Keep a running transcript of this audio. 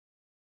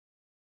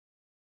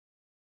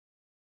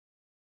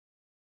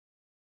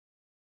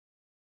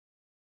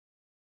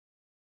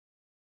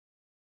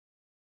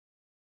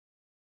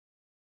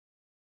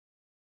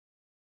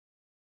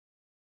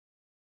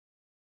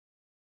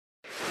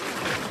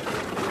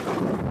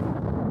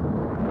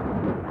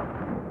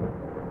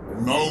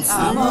Nawfy.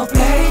 I'm a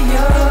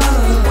player,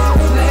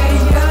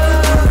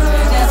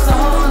 and that's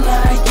all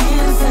I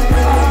can say.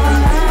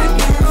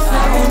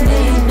 I don't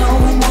need no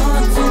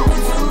one to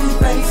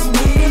face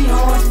me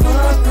or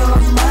fuck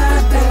up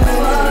my day.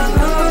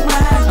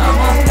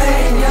 I'm a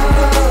player,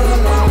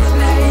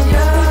 and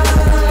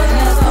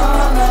that's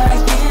all I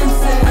can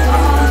say.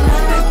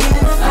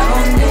 I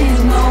don't need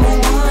no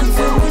one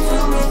to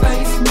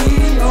face me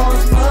or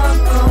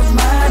fuck up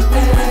my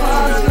day.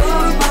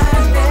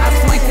 I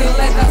swing to the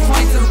left, I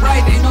swing to the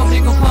right. Ain't nobody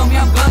gon' pull me,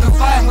 I'm gonna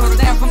fight. Hold it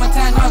down for my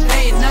time all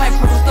day and night.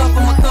 Purple stuff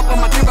on my cup, on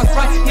my drip, I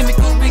sprite. Give me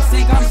goose, big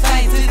sink, I'm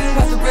saying to this.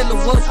 Cause the riddle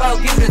whoop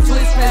out, give it a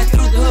twist. Pass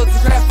through the hooks,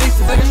 trap fix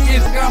it. Better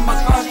shit, girl, my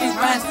car, she's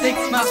riding stick.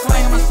 My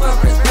swing, my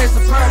swerver, it's very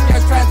superb.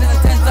 Y'all tries in the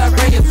tents, I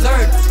very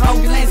observed.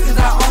 Hungry lanes, cause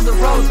I own the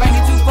road.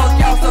 Banging too fuck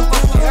y'all, so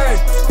fuck what you heard.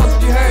 Fuck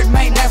what you heard,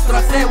 man, that's what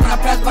I said. When I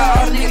pass by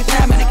all the niggas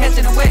jamming, they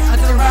catching the wet. I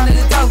turn around and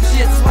they talking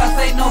shit. That's why I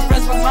say no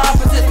friends with my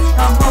opposites.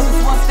 I'm always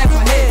one step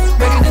ahead.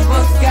 Breaking this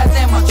bus,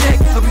 goddamn, on check.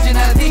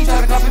 Originality,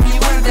 try to copy me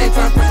one day.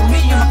 Try to fuck with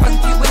me, and my fucking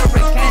key with a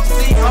break. Can't you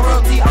see? I'm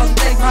royalty, all the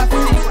days, my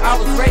city. I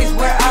was raised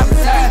where I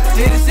reside.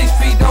 86th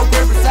Street, dope,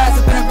 Riverside.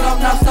 I've been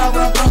blown out south,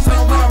 but I'm throwing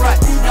swing when I ride.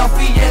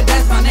 Nawfy, yeah,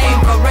 that's my name.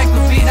 Correct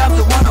the beat, I'm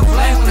the one to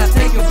blame. When I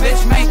take your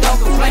bitch, man, don't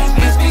complain.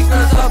 Can't speak for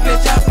us up,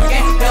 bitch, I'm the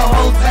game. Hell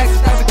holds back,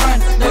 stop it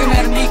crying. Looking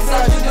at me, cause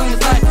all you doing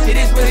is lying. It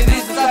is what it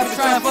is, stop it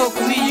trying to fuck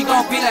with me. You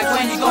gon' be like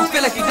when you gon'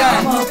 feel like you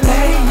dying. I'm a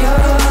player,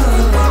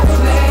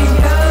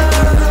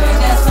 and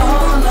that's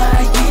all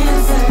I can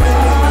say.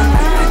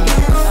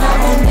 I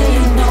don't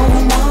need no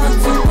one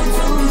to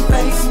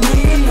face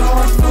me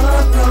or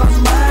fuck up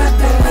my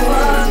day.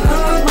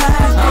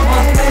 I'm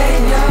a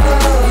player,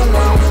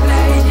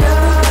 and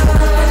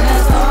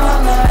that's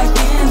all I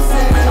can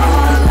say.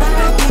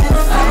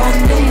 I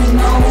don't need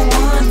no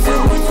one to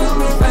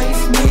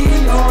face me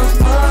or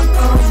fuck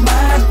up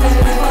my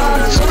day.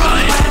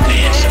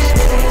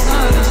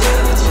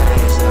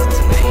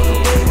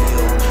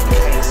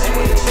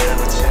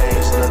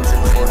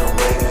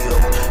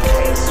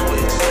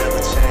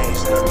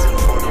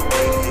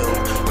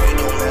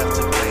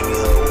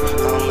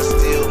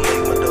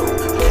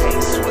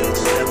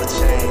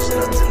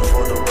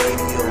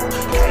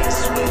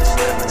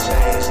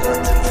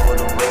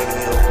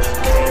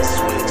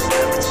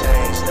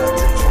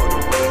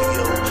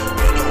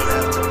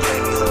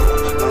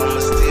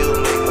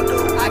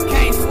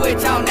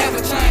 I'll never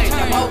change.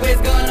 I'm always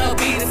gonna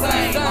be the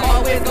same. I'm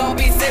always gonna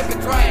be sipping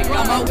drink.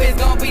 I'm always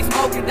gonna be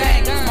smoking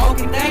dank.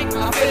 Smoking dank,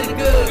 I'm feeling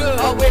good.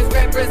 Always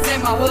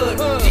represent my hood.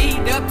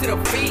 G'd up to the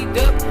feed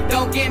up.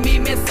 Don't get me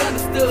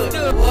misunderstood.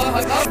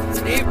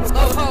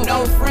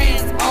 No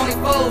friends, only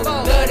foes.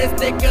 Blood is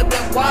thicker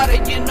than water.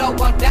 You know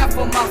I'm down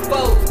for my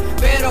foes.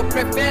 Pero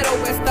prefiero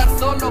estar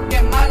solo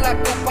que mal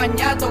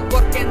acompañado,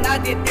 porque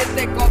nadie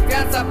tiene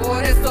confianza,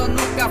 por eso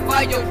nunca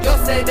fallo. Yo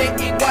seré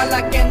igual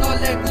a que no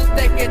le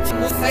guste que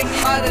chimuse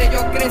mi madre.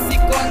 Yo crecí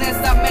con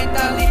esa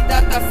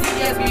mentalidad,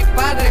 así es mi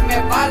padre.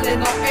 Me vale,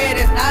 no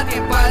eres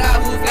nadie para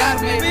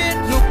juzgarme.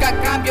 Nunca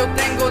cambio,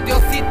 tengo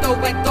Diosito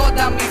en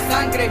toda mi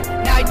sangre.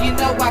 Now you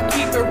know I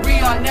keep it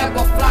real, I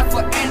never fly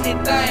for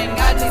anything.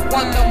 I just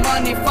want the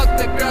money, fuck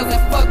the girls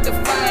and fuck the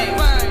fame.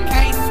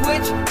 Can't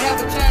switch,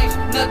 never change,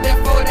 nothing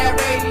for that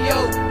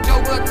radio.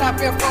 Joe will top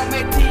here from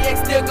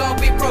ATX, still gon'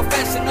 be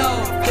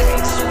professional.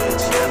 Can't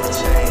switch, never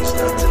change,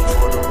 nothing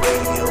for the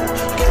radio.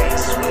 Can't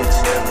switch,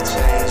 never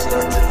change,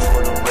 nothing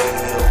for the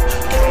radio.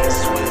 Can't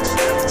switch,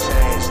 never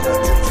change,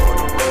 nothing for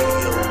the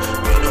radio.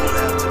 We don't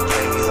have to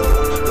play yo,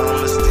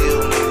 I'ma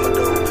still make my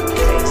dough.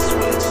 Can't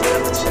switch,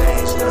 never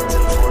change,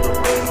 nothing for the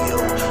radio.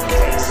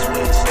 Can't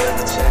switch,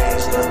 never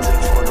change,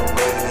 nothing for the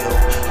radio.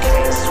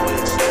 Can't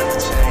switch, never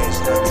change,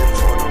 nothing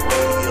for the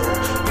radio.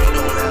 We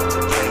don't have to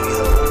play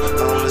yo,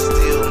 I'ma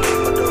still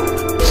make my dough.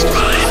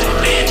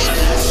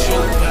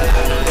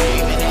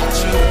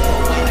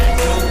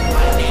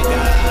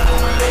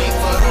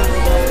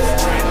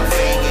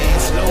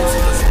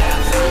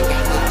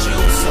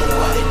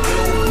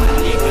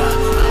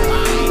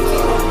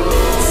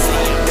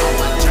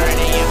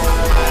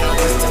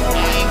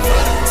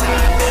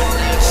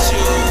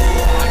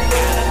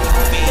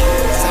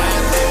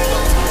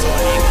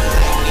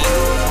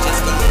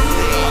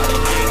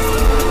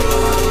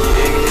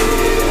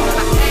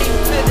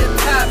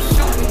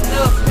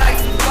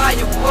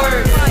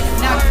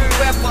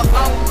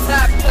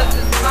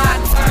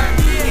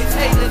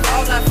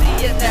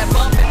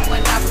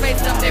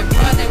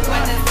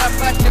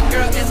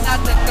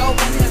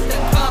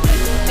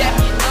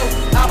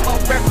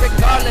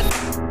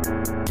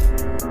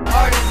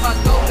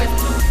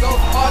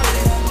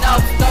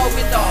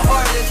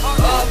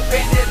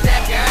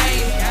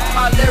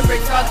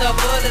 The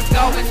bullets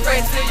going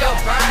straight to your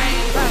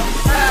brain.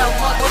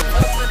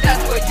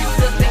 That's where you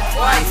to think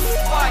twice.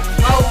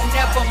 Oh,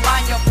 never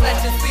mind your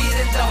pleasure,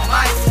 feeding the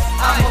mice.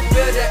 I'ma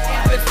build an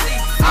embassy,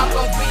 I'm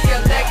gon' be a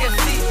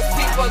legacy.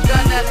 People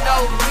gonna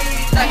know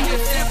me like you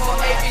simple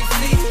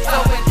ABC. So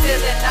until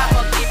then,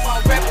 I'ma keep on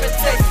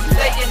repetition,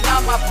 laying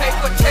on my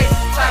paper chase,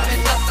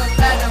 climbing up the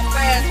ladder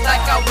fast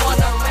like I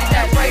wanna win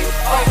that race.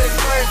 Always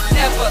first,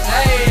 never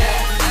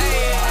last.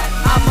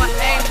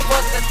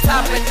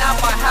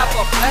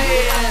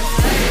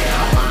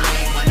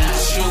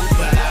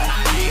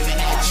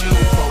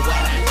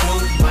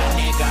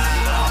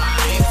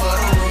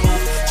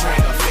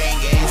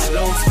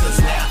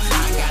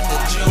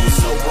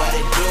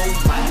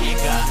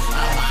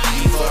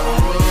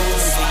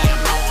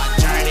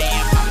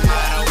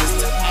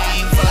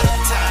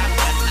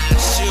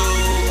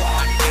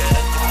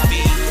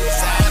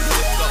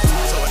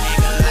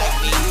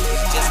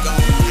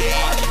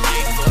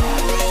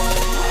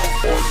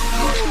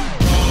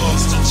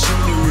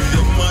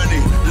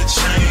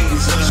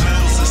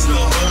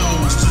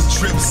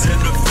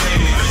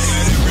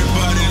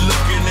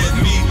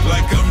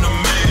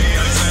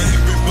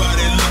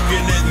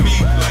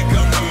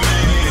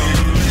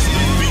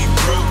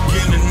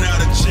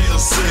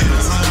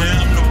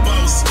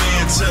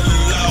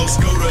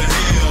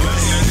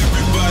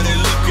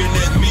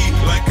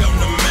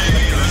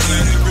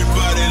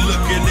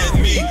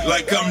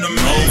 Like I'm the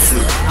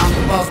Nawfy. I'm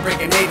the boss,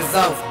 breaking haters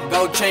off.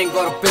 Gold chain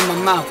got up in my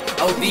mouth.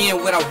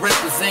 ODN what I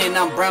represent.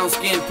 I'm brown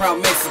skin,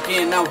 proud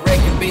Mexican. I'm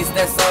wrecking beats,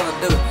 that's all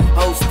I do.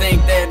 Hoes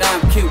think that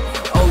I'm cute.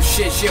 Oh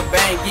shit, she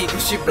bangy,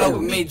 cause she blow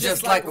with me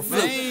just like a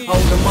flute.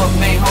 Hold them up,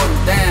 man, hold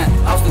them down.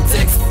 Austin,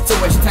 Texas,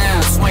 2H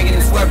town. Swinging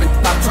and swerving,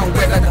 pop trunk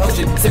wet like the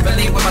ocean. Sipping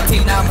lean with my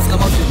team, now I'm in slow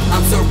motion.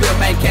 I'm so real,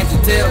 man, can't you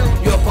tell?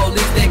 You a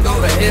police, then go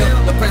to hell.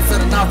 The prince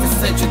of the Nawfy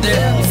sent you there.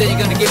 You say you're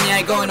gonna get me,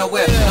 I ain't going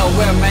nowhere.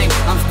 Nowhere, man,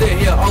 I'm still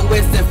here,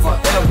 always and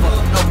forever.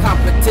 No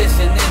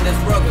competition in this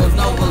world, cause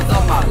no one's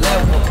on my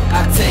level.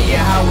 I tell you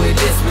how it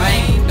is,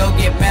 man, don't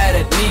get mad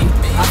at me.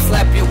 I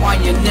slap you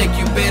on your neck,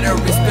 you better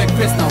respect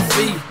Chris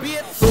Nawfy.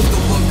 Who's the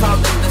one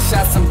calling the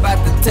shots? I'm about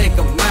to take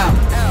them out.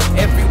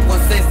 Everyone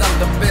says I'm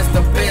the best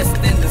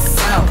in the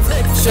South.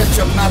 Shut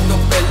your mouth up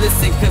and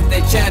listen, cause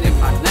they chanting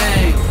my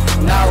name.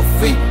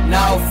 Nawfy,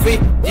 Nawfy,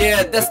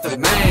 yeah, that's the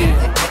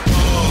man.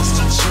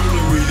 The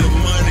jewelry, the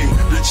money,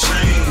 the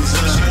chains,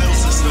 the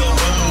houses, the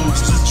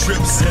hoes, the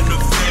trips and the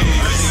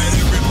fans.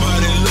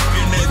 Everybody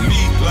looking at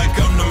me like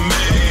I'm the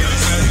man.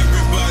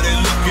 Everybody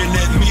looking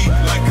at me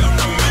like I'm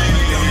the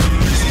man.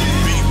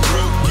 Be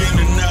broke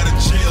in and out of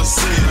jail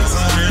cells.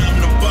 I'm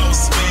the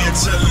boss man,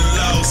 telling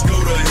laws go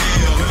to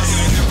hell.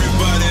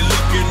 Everybody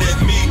looking at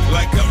me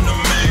like I'm the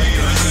man.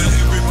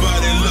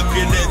 Everybody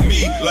looking at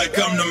me like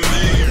I'm the man.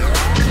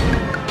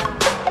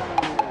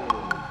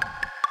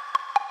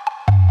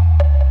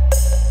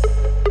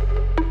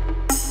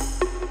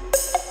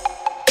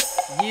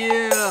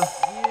 Yeah,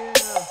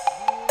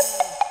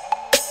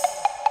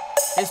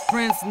 it's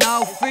Prince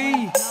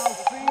Nawfy.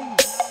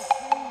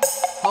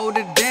 Hold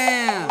it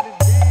down,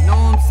 know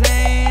what I'm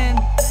saying?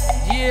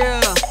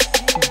 Yeah,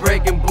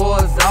 breaking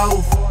boys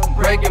off,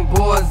 breaking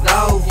boys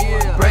off,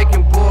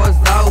 breaking boys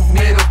off,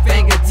 middle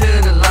finger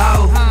to the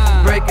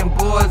law. Breaking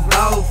boys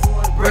off,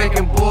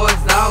 breaking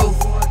boys off,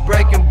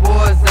 breaking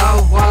boys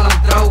off while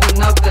I'm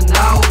throwing up the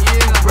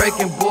Nawfy.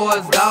 Breaking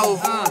boys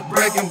off,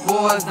 breaking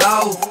boys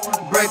off,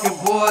 breaking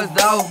boys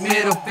off,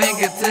 middle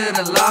finger to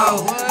the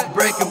law.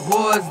 Breaking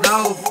boys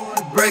off,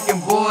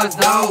 breaking boys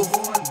off,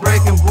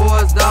 breaking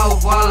boys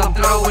off while I'm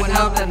throwing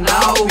up the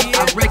Nawfy.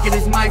 I'm wrecking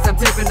these mics, I'm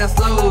tipping that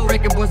slow.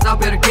 Breaking boys out,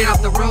 better get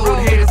off the road.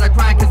 Haters are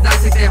crying cause I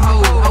take their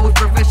hoe. Always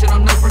professional,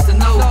 no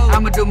personal.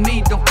 I'ma do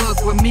me, don't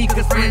fuck with me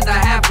cause friends I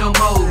have no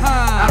more.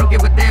 I don't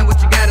give a damn what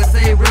you gotta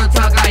say, real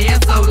talk, I am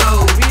so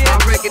low. I'm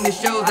wrecking these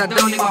shows, I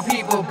don't need my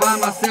people. By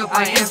myself,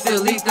 I am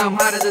still lethal. I'm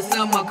hotter than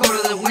summer,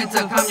 colder than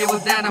winter. Kanye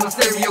was down, I'm a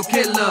serial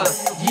killer.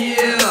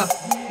 Yeah,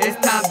 it's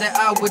time that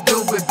I would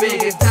do it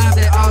big. It's time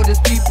that all these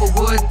people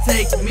would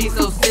take me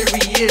so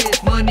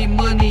serious. Money,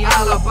 money,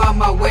 all about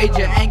my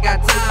wager. Ain't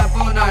got time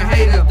for no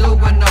hater. Do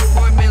an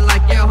appointment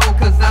like your hoe,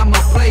 cause I'm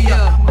a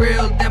player.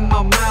 Grilled in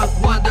my mouth,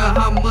 wonder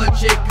how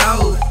much it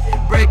costs.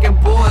 Breaking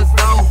boys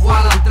off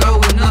while I'm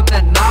throwing up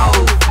that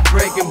Nawfy.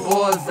 Breaking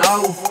boys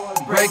off,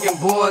 breaking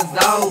boys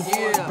off,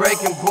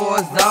 breaking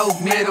boys off,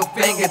 middle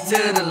finger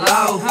to the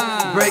law.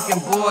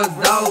 Breaking boys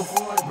off,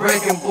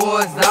 breaking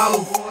boys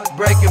off,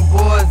 breaking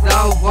boys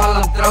off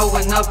while I'm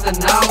throwing up the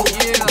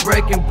Nawfy.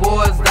 Breaking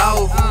boys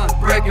off,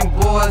 breaking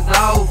boys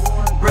off,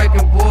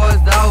 breaking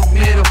boys off,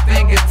 middle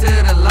finger to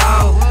the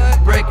law.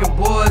 Breaking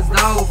boys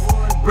off,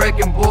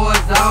 breaking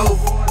boys off,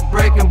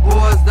 breaking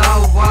boys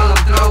off while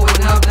I'm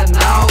throwing up the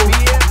Nawfy.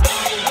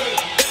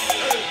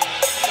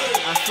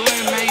 I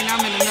swear, man, I'm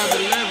in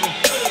another level.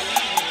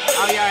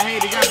 All y'all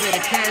haters, y'all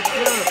better catch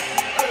up.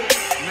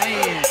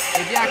 Man,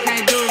 if y'all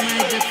can't do it,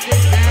 man, just sit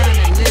down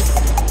and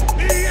listen.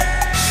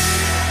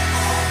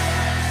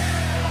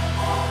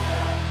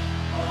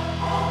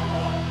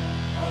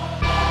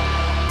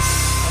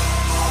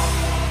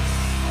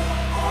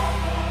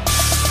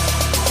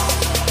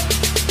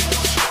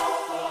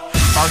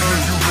 I hear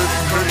you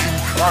hating,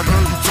 I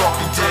hear you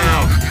talking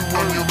down. You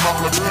run your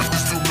mouth like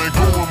business do, man,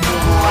 go and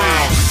move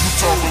around. You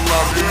talk a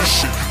lot of this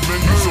shit, man,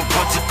 you's a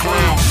bunch of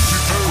clowns.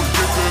 Did you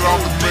forget that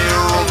I'm the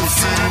mayor of the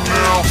city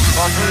now?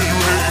 I hear you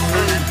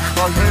hating,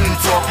 I hear you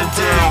talking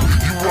down.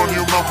 You run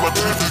your mouth like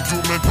business do,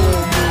 man, go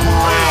and move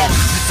around.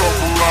 You talk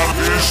a lot of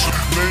this shit,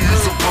 man,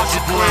 you's a bunch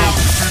of clowns.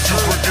 Did you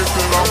forget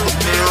that I'm the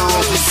mayor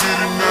of the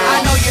city now?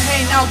 I know you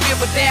hating, I don't give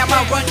a damn,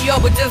 I run you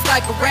over just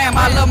like a ram.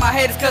 I love my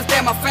haters cause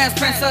they're my fans,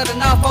 Prince of the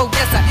Nawfy,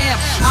 yes I am.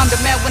 I'm the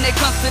man when it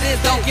comes to this,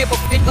 don't give a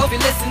f*** if you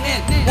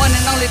listening. One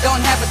and only,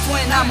 don't have a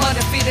twin, I'm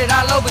undefeated,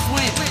 I'll always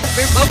win.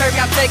 Baby,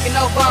 I'm taking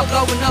over, I'm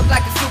blowing up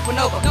like a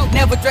supernova.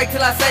 Never Drake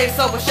till I say it's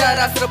over, shout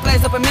out to the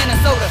place up in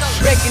Minnesota.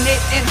 Breaking it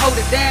and hold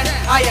it down,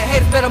 all your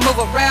haters better move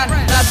around.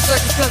 Lots of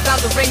searches cause I'm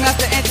the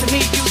ringmaster, and to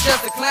me you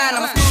just a clown.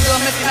 I'm a studio,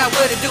 I'm missing out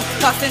what to do,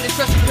 tossed in the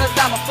trash cause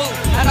I'm a fool.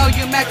 I know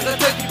you mad cause I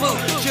took you boo,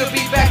 should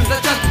be back cause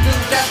I took you do.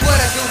 That's what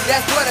I do,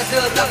 that's what I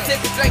do. I'm sick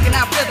of drinking,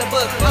 I feel the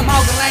bug. I'm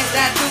holding lanes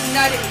down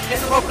 290,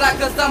 it's a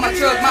roadblock cause I'm a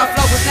truck. My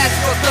flow is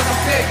natural cause I'm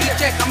pure. You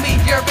check on me,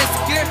 you're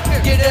insecure.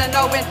 You didn't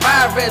know it's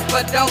virus,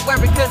 but don't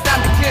worry cause I'm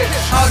the cure.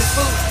 All these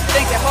fools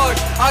think they're hard,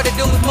 all they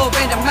do is move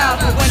in the mouth.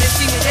 But when they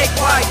see me they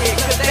quiet,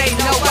 cause they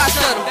know I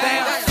shut them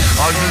down.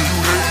 I hear you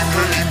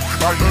hating,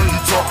 I hear you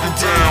talking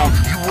down.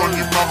 You run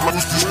your mouth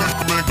like this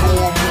nigga, man, go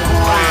and move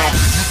around.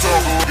 You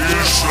talk a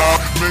little shot,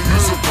 man,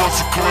 you's a bunch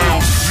of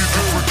clowns. Did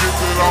you forget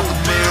that I'm the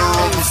mayor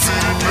of the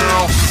city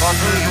now? I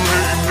hear you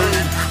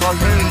hating, I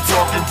hear you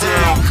talking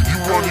down. You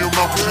run your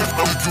mouth like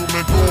this nigga,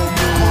 man, go and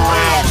move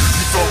around.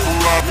 You talk a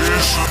lot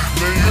of shit,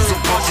 man, you's a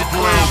bunch of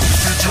clowns.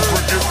 Did you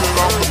forget that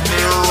I'm the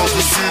mayor of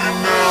the city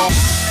now?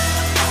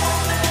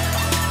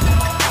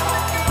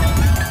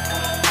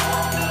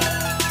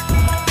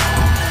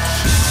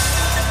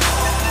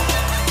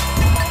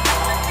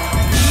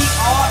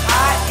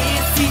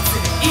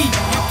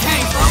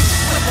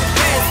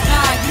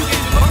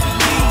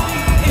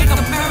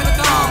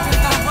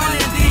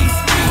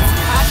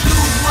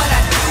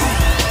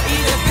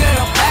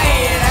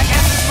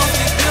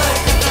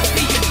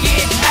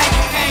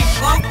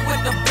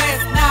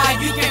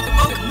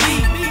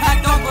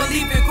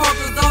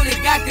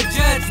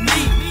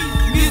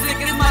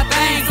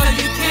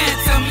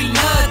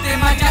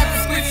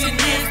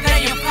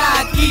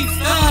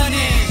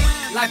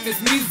 Life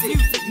is music,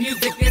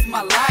 music is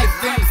my life.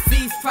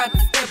 MCs try to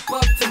step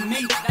up to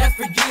me, that's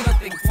for you to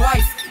think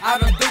twice. I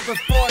don't do it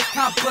for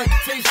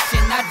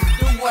competition, I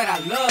just do what I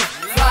love.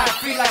 Fly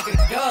free like a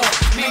dove,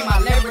 made my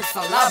lyrics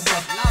a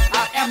lava.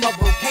 I am a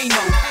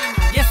volcano,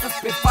 yes I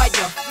spit fire.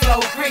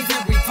 Flow crazy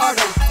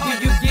retardo,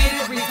 do you get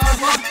it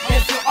retardo?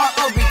 Yes you are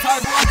a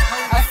retardo.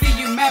 I see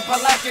you mad but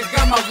like your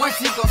girl, my words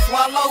she gon'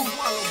 swallow.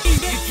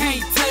 You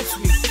can't touch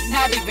me,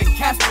 not even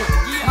Castro.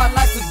 My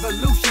life's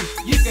evolution,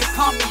 you can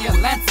call me a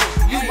lancer.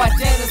 You are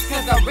jealous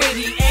cause I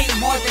radiate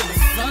more than the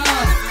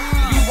sun.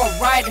 You are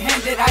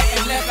right-handed, I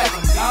am left like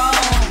I'm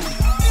gone.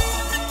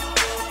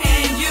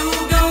 And you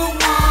don't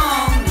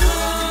want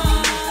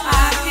none,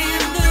 I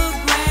am the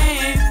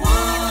great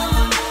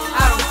one.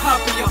 I don't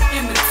copy or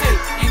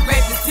imitate,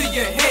 engrave this to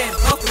your head.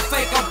 Broken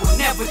fake, I will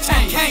never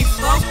change. Can't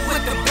fuck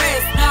with the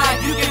best,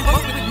 nah, you can't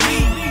fuck with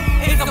me.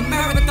 It's a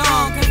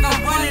marathon cause I'm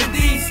running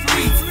these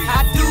streets.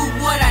 I do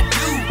what I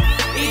do,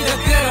 either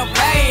good or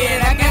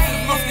bad. I guess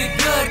it's mostly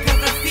good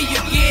cause I see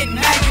you get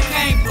mad. You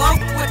can't fuck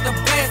with the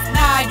best,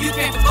 nah, you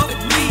can't fuck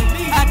with me.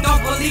 I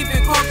don't believe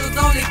in quotes,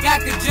 only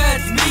God can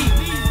judge me.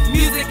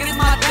 Music is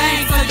my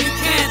thing, so you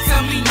can't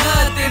tell me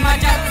nothing. My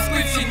job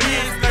description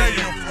is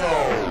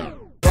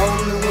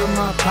rolling with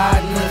my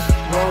partners,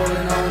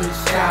 rolling on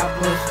these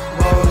choppers,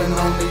 rolling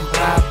on these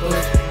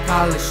rappers,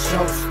 call us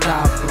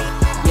showstoppers,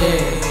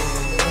 yeah.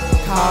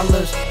 Call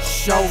us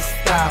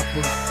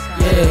showstoppers,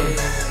 yeah.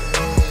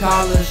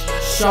 Call us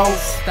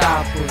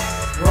showstoppers.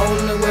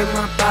 Rolling with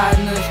my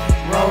partners,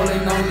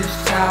 rolling on these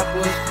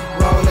choppers,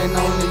 rolling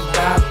on these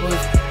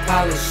rappers,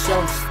 call us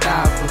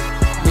showstoppers,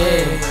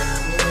 yeah.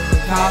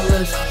 Call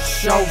us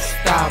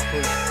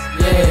showstoppers,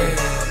 yeah.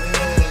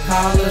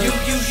 Call us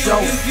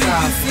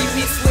showstoppers. You see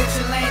me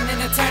switching lane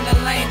and then turn the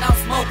lane, I'm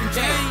smoking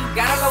J.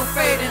 Got a low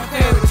fade and a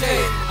pair of J.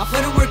 I'm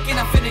putting work in,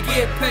 I'm finna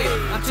get paid.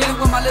 I'm chilling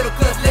with my little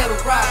cuz, little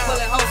ride,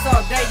 pulling hoes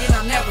all day and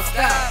I'll never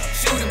stop.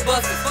 Shooting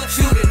busters,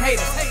 shooting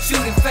haters,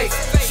 shooting faces,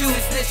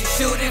 shooting snitches,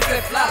 shooting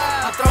flip flops.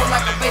 I throw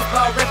like a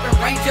baseball, ripping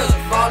Rangers,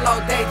 ball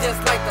all day just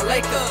like the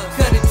Lakers.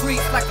 Cutting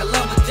trees like a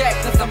lumberjack,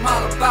 cause I'm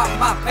all about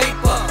my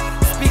paper.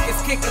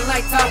 Speakers kicking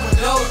like tower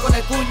doors, con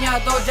el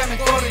cuñado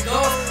jamming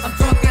corridors. I'm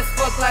drunk as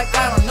fuck like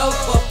I don't know,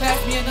 but pass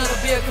me another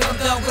beer cause I'm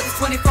done with this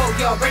 24.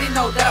 You already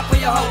know that I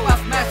put your hoe, I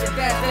smash it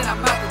fast then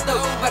I'm out the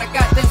door. But I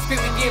got them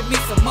screaming, give me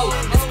some more,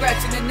 and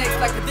scratching the necks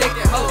like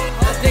addicted hoes.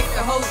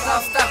 Addicted hoes,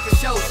 I'll stop the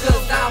show,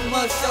 cause I'm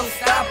a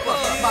showstopper.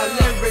 My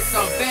lyrics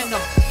are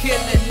venom,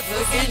 killing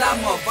and I'm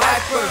a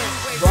viper.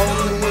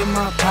 Rolling with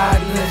my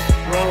partners,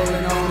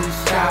 rolling on these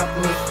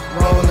choppers,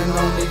 rolling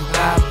on these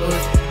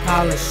rappers,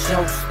 call us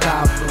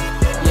showstoppers,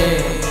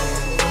 yeah.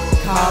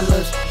 Call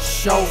us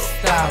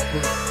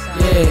showstoppers,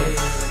 yeah.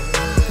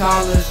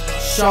 Call us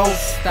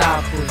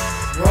showstoppers.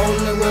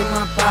 Rolling with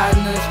my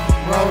partners,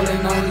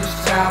 rolling on these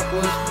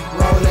choppers,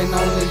 rolling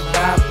on these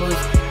rappers,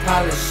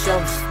 call us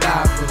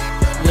showstoppers,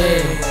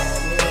 yeah.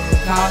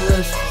 Call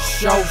us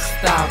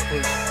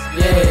showstoppers,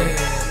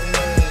 yeah.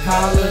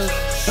 Call us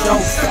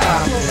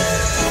showstoppers.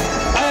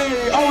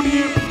 Hey,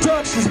 ODM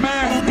Productions,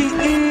 man. We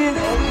in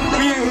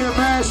here,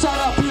 man. Shout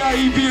out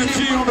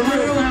PIEBMG on the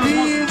real, man.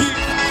 Once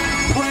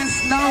again,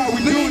 Prince, now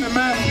we doing it,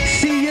 man.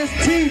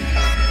 CST,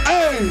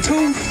 hey,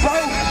 2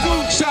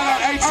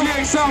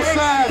 south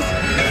side,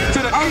 to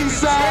the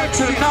east side,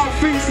 to the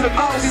northeast, to the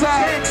north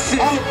side.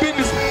 All the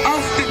business.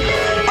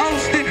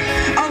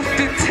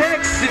 Austin,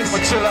 Texas.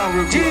 I'ma chill out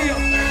real quick.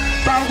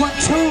 Yeah,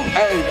 512.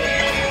 Hey,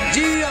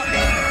 Yeah,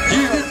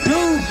 yeah, the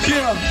dude.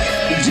 yeah,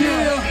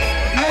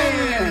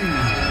 Man.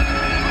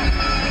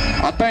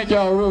 I thank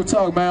y'all, real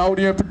talk, man.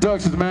 ODM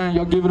Productions, man.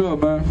 Y'all give it up,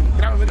 man.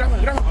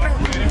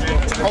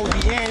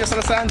 ODM, ya se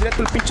la saben,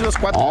 directo el pinche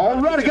 2-4.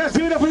 All right, guys,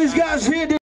 give it up for these guys here.